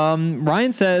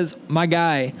 Ryan says, my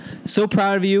guy, so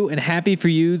proud of you and happy for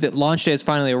you that launch day has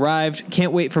finally arrived.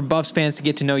 Can't wait for Buffs fans to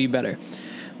get to know you better.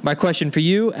 My question for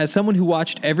you, as someone who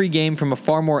watched every game from a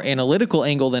far more analytical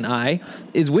angle than I,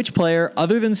 is which player,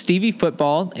 other than Stevie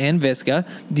Football and Visca,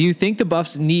 do you think the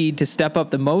Buffs need to step up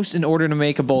the most in order to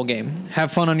make a bowl game?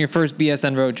 Have fun on your first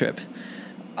BSN road trip.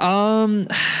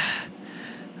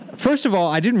 First of all,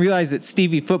 I didn't realize that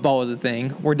Stevie Football was a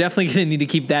thing. We're definitely going to need to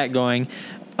keep that going.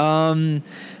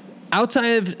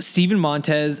 Outside of Steven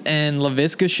Montez and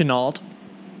Laviska Shenault,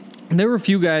 there were a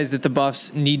few guys that the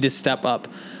Buffs need to step up.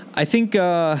 I think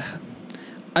one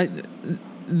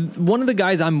of the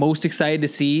guys I'm most excited to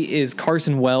see is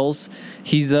Carson Wells.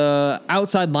 He's a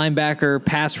outside linebacker,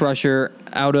 pass rusher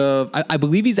out of, I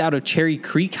believe he's out of Cherry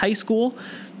Creek High School.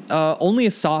 Only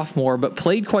a sophomore, but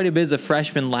played quite a bit as a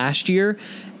freshman last year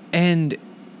and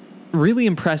really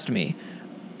impressed me.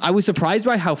 I was surprised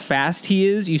by how fast he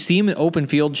is. You see him in open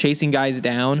field chasing guys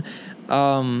down.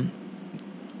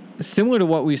 Similar to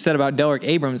what we said about Delrick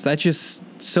Abrams, that's just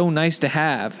so nice to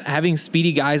have. Having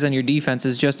speedy guys on your defense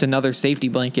is just another safety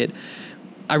blanket.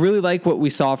 I really like what we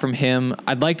saw from him.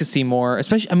 I'd like to see more,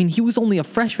 especially, I mean, he was only a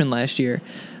freshman last year.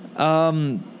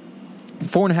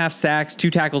 4.5 sacks, 2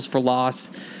 tackles for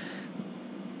loss.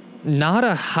 Not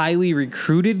a highly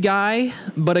recruited guy,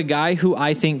 but a guy who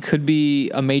I think could be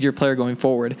a major player going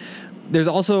forward. There's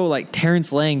also like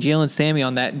Terrence Lang, Jalen Sammy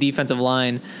on that defensive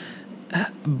line.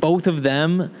 Both of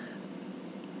them,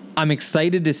 I'm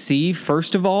excited to see,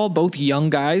 first of all, both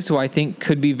young guys who I think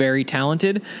could be very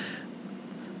talented,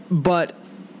 but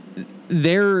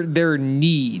their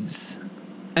needs,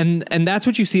 and that's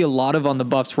what you see a lot of on the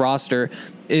Buffs roster,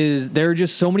 is there are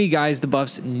just so many guys the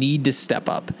Buffs need to step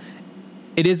up.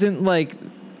 It isn't like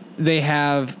they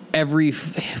have every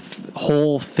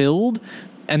hole filled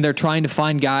and they're trying to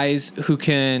find guys who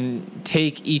can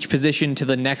take each position to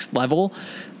the next level.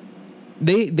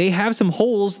 They have some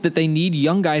holes that they need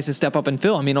young guys to step up and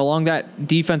fill. I mean, along that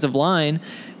defensive line,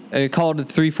 called a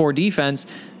 3-4 defense,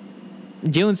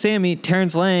 Jalen Sammy,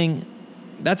 Terrence Lang,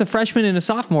 that's a freshman and a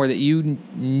sophomore that you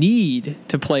need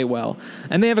to play well.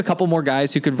 And they have a couple more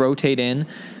guys who could rotate in,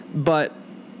 but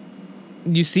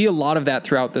you see a lot of that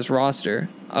throughout this roster.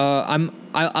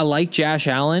 I like Josh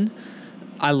Allen.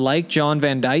 I like John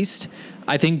Van Dyst.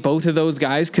 I think both of those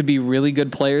guys could be really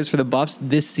good players for the Buffs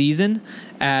this season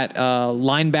at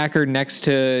linebacker next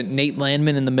to Nate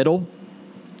Landman in the middle.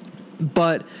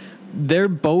 But they're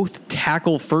both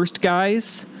tackle first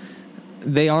guys.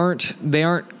 They aren't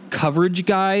coverage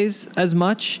guys as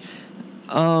much.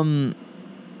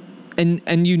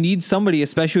 And you need somebody,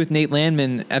 especially with Nate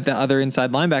Landman at the other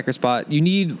inside linebacker spot, you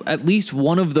need at least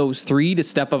one of those three to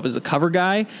step up as a cover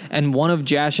guy and one of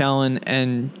Josh Allen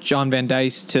and John Van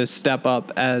Dyst to step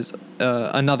up as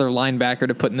another linebacker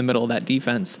to put in the middle of that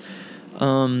defense.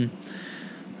 I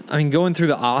mean, going through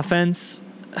the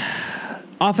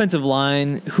offensive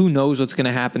line, who knows what's going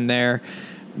to happen there.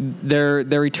 They're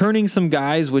returning some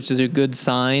guys, which is a good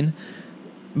sign,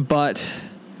 but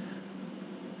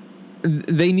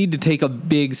they need to take a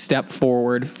big step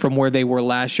forward from where they were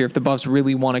last year if the Buffs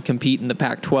really want to compete in the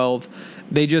Pac-12.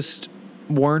 They just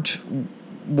weren't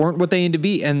what they need to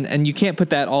be, and you can't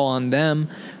put that all on them.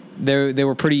 They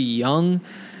were pretty young,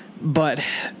 but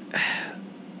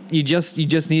you just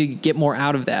need to get more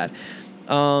out of that.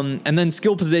 And then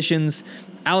skill positions,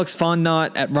 Alex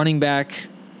Fondnot at running back,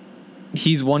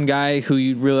 he's one guy who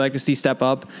you'd really like to see step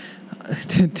up.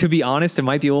 To be honest, it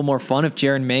might be a little more fun if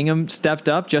Jaron Mangum stepped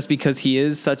up, just because he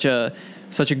is such a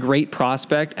great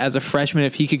prospect as a freshman.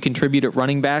 If he could contribute at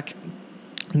running back,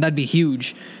 that'd be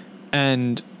huge.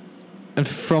 And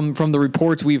from the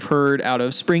reports we've heard out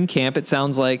of spring camp, it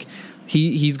sounds like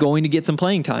he's going to get some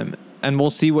playing time, and we'll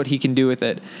see what he can do with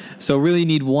it. So really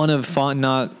need one of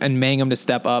Fontenot and Mangum to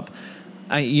step up.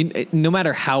 No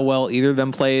matter how well either of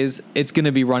them plays, it's going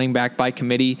to be running back by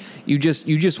committee. You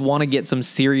just want to get some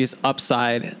serious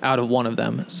upside out of one of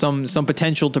them, some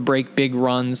potential to break big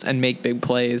runs and make big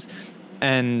plays,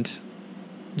 and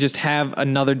just have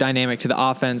another dynamic to the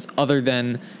offense other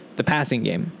than the passing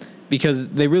game, because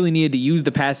they really needed to use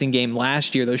the passing game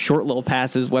last year. Those short little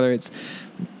passes, whether it's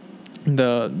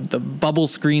the bubble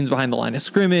screens behind the line of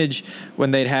scrimmage,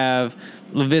 when they'd have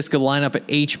Laviska line up at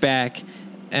H-back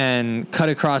and cut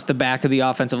across the back of the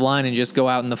offensive line and just go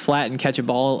out in the flat and catch a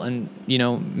ball and,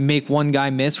 make one guy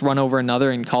miss, run over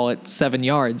another, and call it 7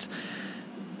 yards.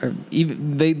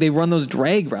 even they run those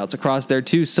drag routes across there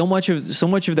too. So much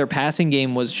of their passing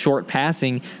game was short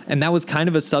passing, and that was kind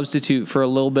of a substitute for a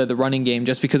little bit of the running game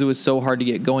just because it was so hard to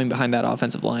get going behind that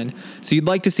offensive line. So you'd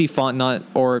like to see Fontenot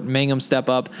or Mangum step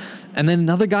up. And then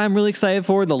another guy I'm really excited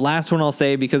for, the last one I'll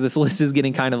say because this list is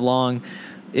getting kind of long,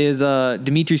 is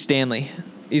Dimitri Stanley.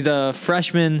 He's a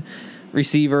freshman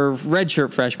receiver,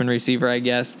 redshirt freshman receiver, I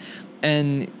guess.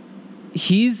 And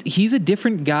he's a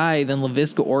different guy than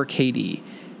Laviska or KD.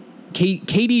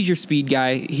 KD's your speed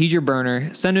guy. He's your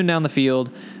burner. Send him down the field.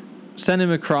 Send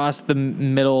him across the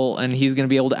middle, and he's going to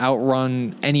be able to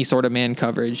outrun any sort of man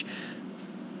coverage.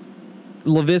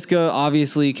 Laviska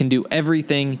obviously can do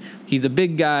everything. He's a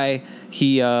big guy.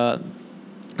 He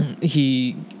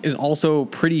is also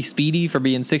pretty speedy for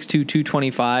being 6'2",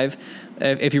 225.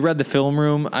 If you read the film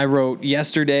room I wrote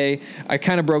yesterday, I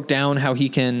kind of broke down how he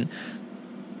can...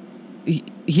 He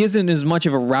isn't as much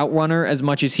of a route runner as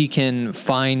much as he can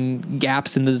find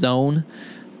gaps in the zone.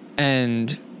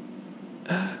 And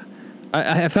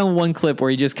I found one clip where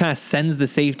he just kind of sends the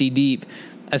safety deep.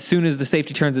 As soon as the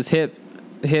safety turns his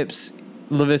hips,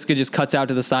 Laviska just cuts out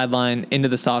to the sideline into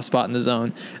the soft spot in the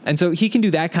zone. And so he can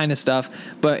do that kind of stuff.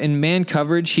 But in man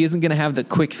coverage, he isn't going to have the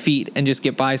quick feet and just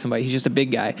get by somebody. He's just a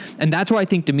big guy. And that's where I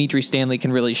think Dimitri Stanley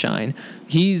can really shine.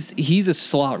 He's a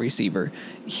slot receiver.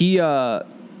 He's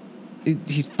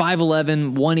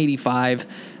 5'11", 185.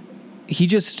 He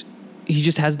just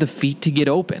has the feet to get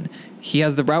open. He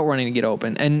has the route running to get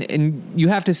open. And you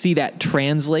have to see that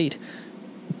translate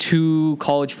to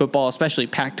college football, especially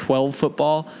Pac-12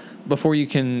 football, before you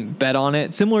can bet on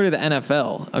it. Similar to the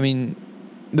NFL. I mean,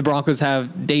 the Broncos have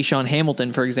Deshaun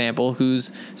Hamilton, for example,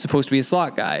 who's supposed to be a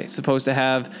slot guy, supposed to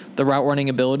have the route running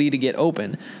ability to get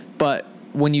open. But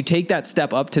when you take that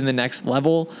step up to the next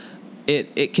level,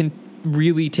 it can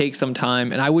really take some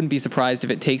time, and I wouldn't be surprised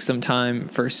if it takes some time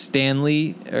for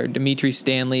Stanley or Dimitri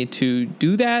Stanley to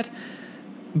do that.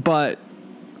 But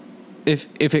if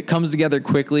it comes together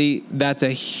quickly, that's a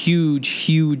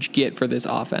huge get for this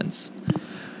offense.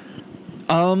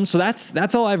 So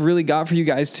that's all I've really got for you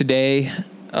guys today.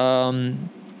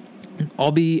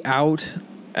 I'll be out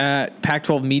at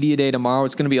Pac-12 Media Day tomorrow.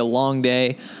 It's going to be a long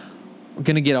day. We're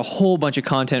going to get a whole bunch of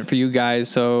content for you guys,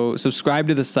 so subscribe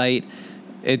to the site.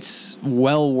 It's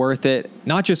well worth it,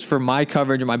 not just for my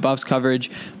coverage and my Buffs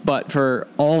coverage, but for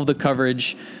all of the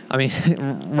coverage. I mean,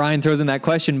 Ryan throws in that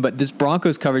question, but this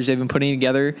Broncos coverage they've been putting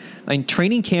together, I mean,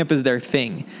 training camp is their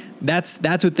thing. That's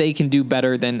what they can do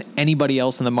better than anybody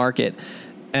else in the market.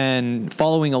 And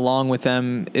following along with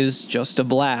them is just a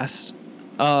blast.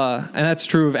 And that's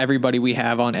true of everybody we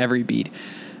have on every beat.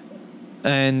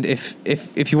 And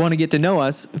if you want to get to know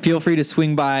us, feel free to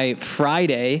swing by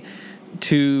Friday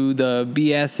to the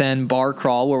BSN bar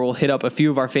crawl, where we'll hit up a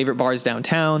few of our favorite bars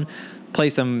downtown, play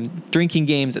some drinking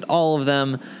games at all of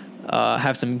them,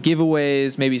 have some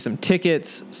giveaways, maybe some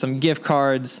tickets, some gift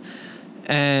cards.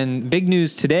 And big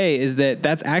news today is that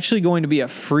that's actually going to be a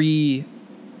free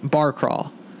bar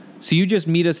crawl. So you just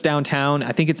meet us downtown.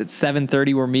 I think it's at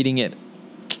 7:30. We're meeting at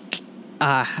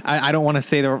I don't want to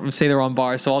say the wrong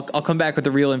bar, so I'll come back with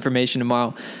the real information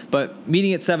tomorrow. But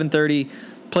meeting at 7:30.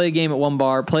 Play a game at one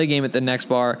bar, play a game at the next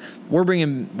bar. We're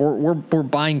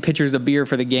buying pitchers of beer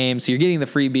for the game, so you're getting the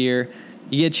free beer.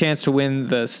 You get a chance to win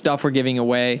the stuff we're giving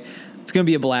away. It's going to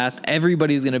be a blast.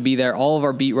 Everybody's going to be there. All of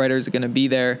our beat writers are going to be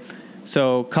there.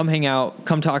 So come hang out,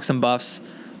 come talk some Buffs,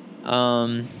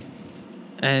 and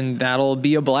that'll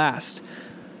be a blast.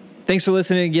 Thanks for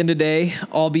listening again today.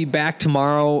 I'll be back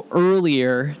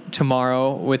earlier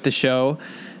tomorrow with the show,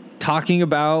 talking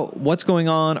about what's going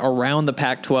on around the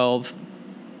Pac-12.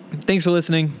 Thanks for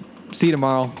listening. See you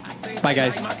tomorrow. Bye,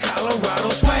 guys. Colorado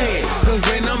swag, 'cause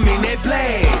when I'm in that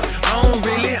play, I don't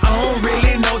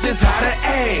really know just how to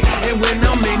act. And when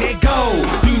I'm in that go,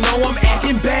 you know I'm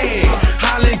acting bad.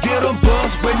 Holla, get a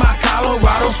bus with my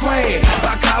Colorado swag.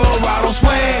 My Colorado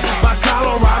swag, my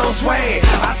Colorado swag.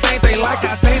 I think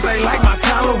they like my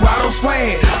Colorado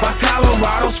swag. My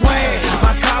Colorado swag,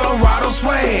 my Colorado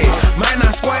swag. Might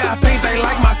not swear, I think they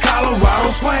like my Colorado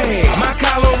swag. My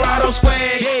Colorado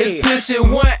swag is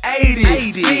pushing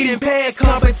 180. Speeding past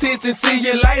competition, see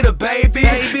you later, baby.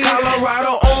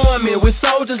 Colorado Army with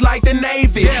soldiers like the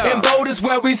Navy. And boat is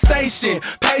where we station,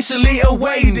 patiently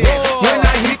awaiting. When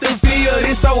I hit the field,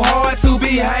 it's so hard to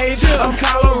behave. I'm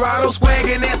Colorado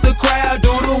swagging as the crowd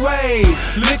do the wave.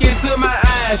 Look into my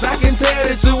eyes, I can tell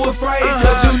that you afraid.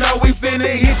 'Cause you know we finna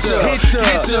hit ya.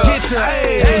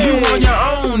 Hey, you on your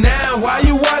own now, why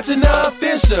you watching the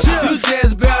official? You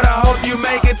just better hope you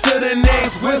make it to the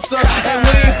next whistle. And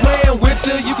we ain't playing with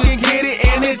you can get it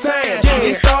anytime.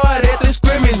 It started at the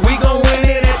scrimmage, we gon' win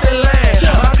it at the line.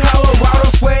 My Colorado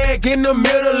swag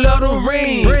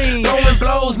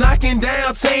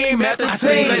team after team. I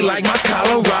think they like my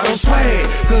Colorado swag,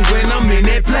 cause when I'm in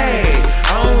that play,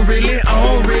 I don't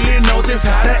really know just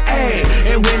how to act.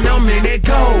 And when I'm in that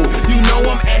goal, you know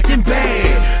I'm acting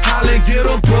bad. Holla, get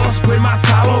a bus with my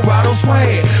Colorado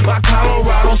swag, my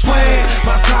Colorado swag,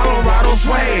 my Colorado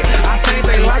swag. I think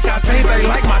they like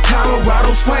my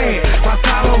Colorado swag, my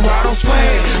Colorado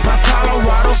swag, my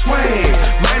Colorado swag.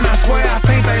 Man, I swear I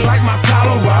think they like my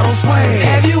Colorado swag.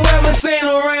 Have you ever seen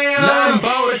around? Nah, I'm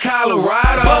Boulder,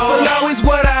 Colorado. Buffalo is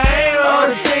what I am. All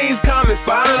the teams come and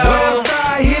follow. When I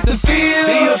start hit the field,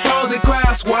 the opposing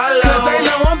crowd swallow, cause they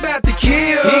know I'm about to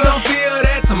kill. He gon' feel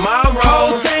that tomorrow.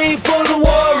 Whole team full of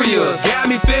warriors. Got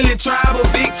me feeling tribal.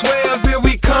 Big 12, here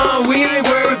we come. We ain't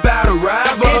worried about a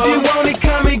rival. If you want it,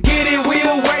 come and get it.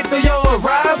 We'll wait for your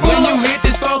arrival. When you hit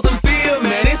this frozen field,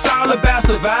 man, it's all about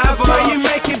survival. Pray you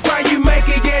make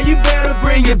it, yeah, you better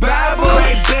bring your Bible.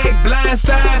 Crack back, blind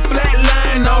side, flat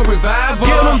line, no revival.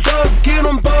 Get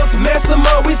them bucks, mess them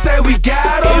up, we say we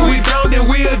got them. If we don't, then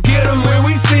we'll get them. When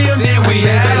we see them, then we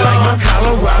have them. Like my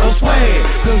Colorado swag,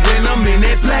 cause when I'm in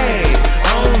that flag,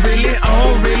 I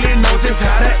don't really know just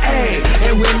how to act.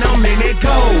 And when I'm in that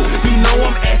goal, you know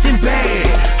I'm acting bad.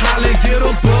 Holla, get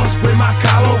a bus with my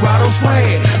Colorado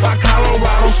swag, my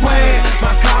Colorado swag,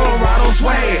 my Colorado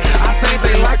swag. I think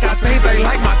they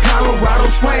like my Colorado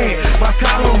swag, my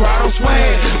Colorado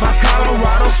swag, my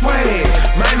Colorado swag.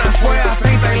 Man, I swear I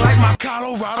think they like my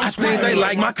Colorado swag. I think they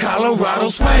like my Colorado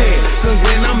swag, cause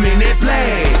when